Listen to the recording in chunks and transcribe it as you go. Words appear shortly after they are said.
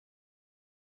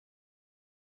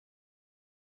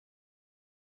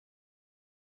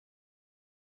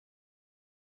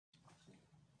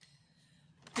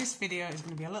This video is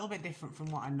going to be a little bit different from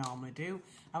what I normally do.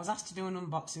 I was asked to do an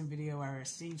unboxing video where I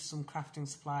received some crafting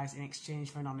supplies in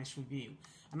exchange for an honest review.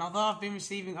 And although I've been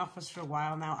receiving offers for a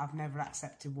while now, I've never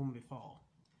accepted one before.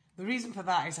 The reason for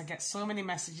that is I get so many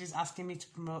messages asking me to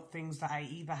promote things that I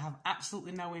either have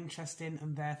absolutely no interest in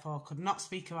and therefore could not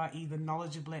speak about either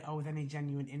knowledgeably or with any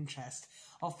genuine interest,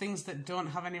 or things that don't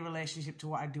have any relationship to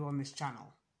what I do on this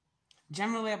channel.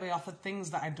 Generally, I'll be offered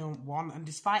things that I don't want, and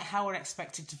despite how we're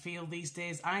expected to feel these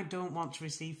days, I don't want to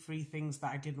receive free things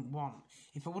that I didn't want.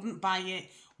 If I wouldn't buy it,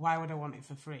 why would I want it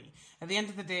for free? At the end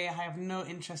of the day, I have no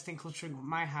interest in cluttering up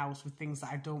my house with things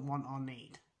that I don't want or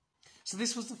need. So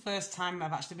this was the first time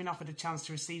I've actually been offered a chance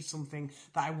to receive something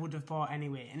that I would have bought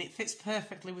anyway, and it fits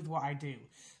perfectly with what I do.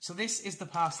 So this is the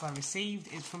parcel I received.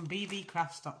 It's from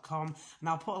bbcrafts.com, and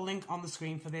I'll put a link on the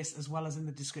screen for this as well as in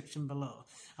the description below.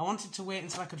 I wanted to wait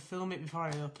until I could film it before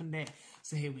I opened it,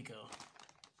 so here we go.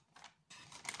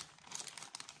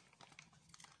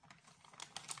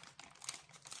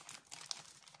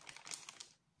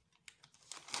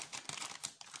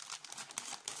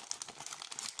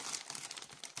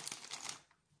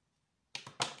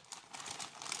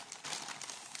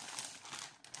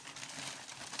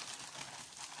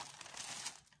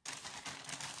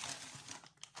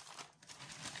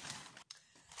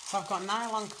 So I've got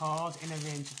nylon cord in a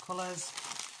range of colours,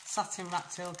 satin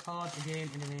rat tail cord again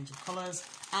in a range of colours,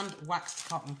 and waxed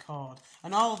cotton cord.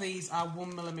 And all these are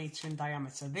 1mm in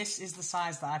diameter. This is the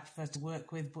size that I prefer to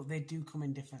work with, but they do come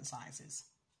in different sizes.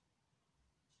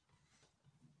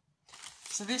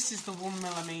 So this is the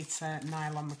 1mm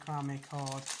nylon macrame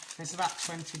cord. It's about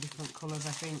 20 different colours,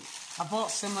 I think. I bought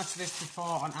similar to this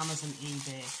before on Amazon,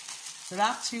 eBay. There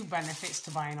are two benefits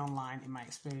to buying online in my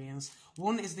experience.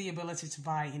 One is the ability to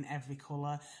buy in every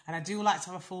colour, and I do like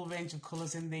to have a full range of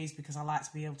colours in these because I like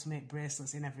to be able to make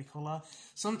bracelets in every colour.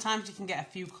 Sometimes you can get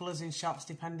a few colours in shops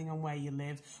depending on where you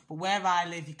live, but where I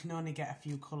live you can only get a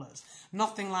few colours.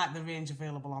 Nothing like the range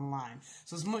available online.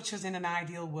 So as much as in an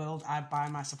ideal world I'd buy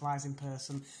my supplies in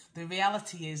person, the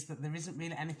reality is that there isn't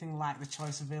really anything like the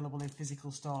choice available in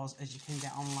physical stores as you can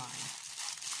get online.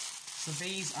 So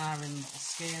these are in little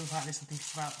scales like this. I think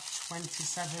it's about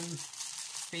 27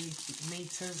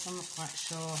 meters. I'm not quite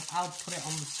sure. I'll put it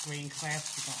on the screen because I have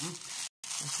forgotten.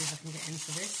 Let's see if I can get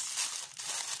into this.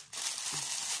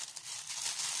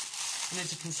 And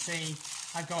as you can see,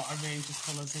 I got a range of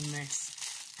colours in this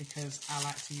because I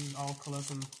like to use all colours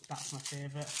and that's my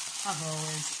favourite, as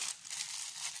always.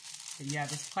 But yeah,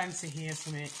 there's plenty here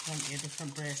to make plenty of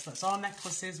different bracelets or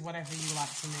necklaces, whatever you like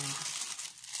to make.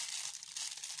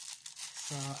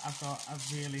 So I've got a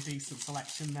really decent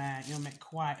selection there. You'll make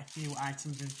quite a few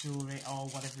items of jewellery or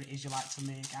whatever it is you like to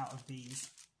make out of these.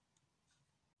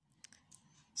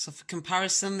 So for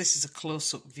comparison, this is a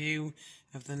close-up view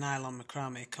of the nylon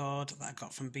macrame cord that I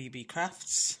got from BB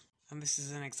Crafts. And this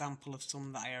is an example of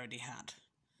some that I already had.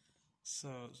 So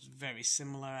it's very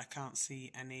similar. I can't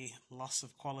see any loss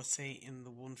of quality in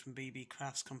the one from BB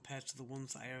Crafts compared to the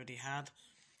ones that I already had.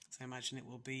 So I imagine it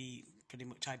will be pretty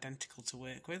much identical to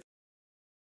work with.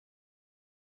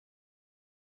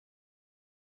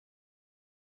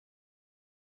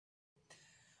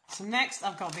 So next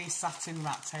I've got these satin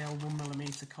rat tail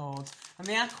 1mm cords, and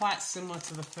they are quite similar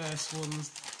to the first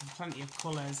ones, with plenty of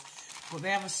colours, but they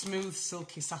have a smooth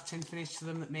silky satin finish to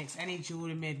them that makes any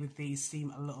jewellery made with these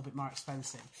seem a little bit more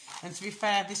expensive. And to be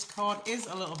fair, this cord is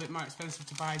a little bit more expensive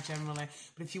to buy generally,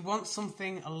 but if you want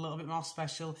something a little bit more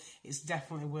special, it's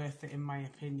definitely worth it in my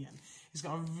opinion. It's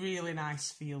got a really nice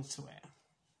feel to it.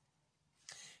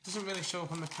 It doesn't really show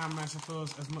up on the camera, I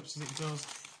suppose, as much as it does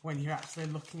when you're actually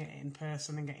looking at it in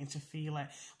person and getting to feel it,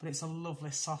 but it's a lovely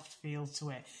soft feel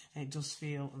to it, and it does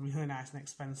feel really nice and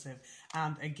expensive.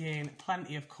 And again,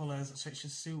 plenty of colours, so it should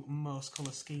suit most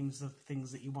colour schemes of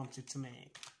things that you wanted to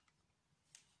make.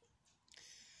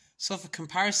 So for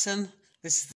comparison,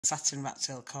 this is the satin rat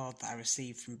tail cord that I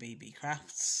received from BB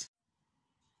Crafts,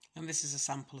 and this is a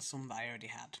sample of some that I already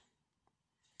had.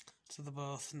 So they're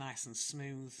both nice and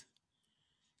smooth,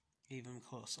 even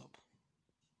close up.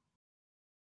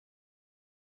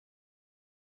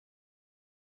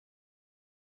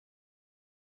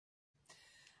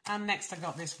 And next I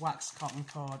got this waxed cotton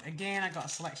cord. Again, I got a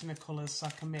selection of colours so I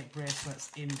can make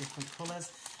bracelets in different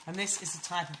colours. And this is the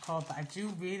type of cord that I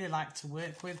do really like to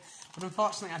work with, but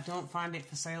unfortunately I don't find it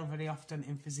for sale very often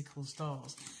in physical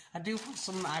stores. I do have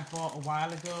some that I bought a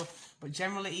while ago, but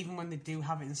generally even when they do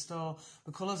have it in store,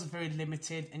 the colours are very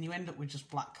limited and you end up with just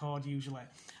black cord usually.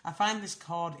 I find this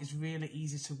cord is really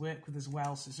easy to work with as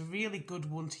well, so it's a really good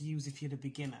one to use if you're a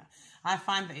beginner. I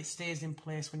find that it stays in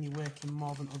place when you're working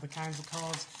more than other kinds of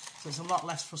cords, so it's a lot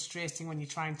less frustrating when you're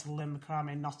trying to learn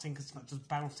macrame knotting because it's not just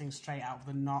bouncing straight out of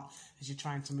the knot as you're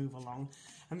trying to move along.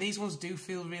 And these ones do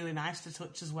feel really nice to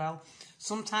touch as well.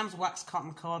 Sometimes wax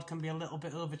cotton cord can be a little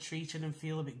bit over treated and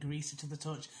feel a bit greasy to the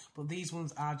touch, but these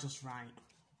ones are just right.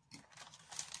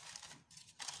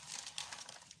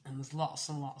 And there's lots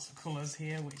and lots of colours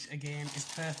here, which again is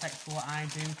perfect for what I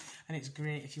do, and it's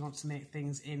great if you want to make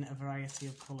things in a variety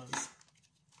of colours.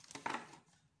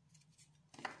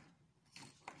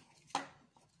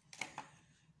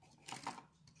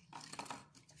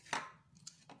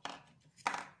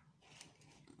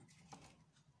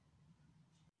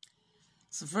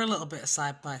 So for a little bit of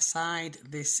side by side,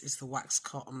 this is the wax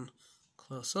cotton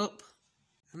close up,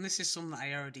 and this is some that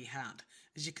I already had.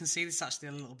 As you can see, this is actually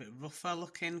a little bit rougher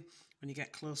looking when you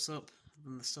get close up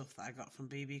than the stuff that I got from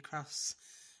BB Crafts,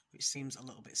 which seems a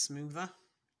little bit smoother.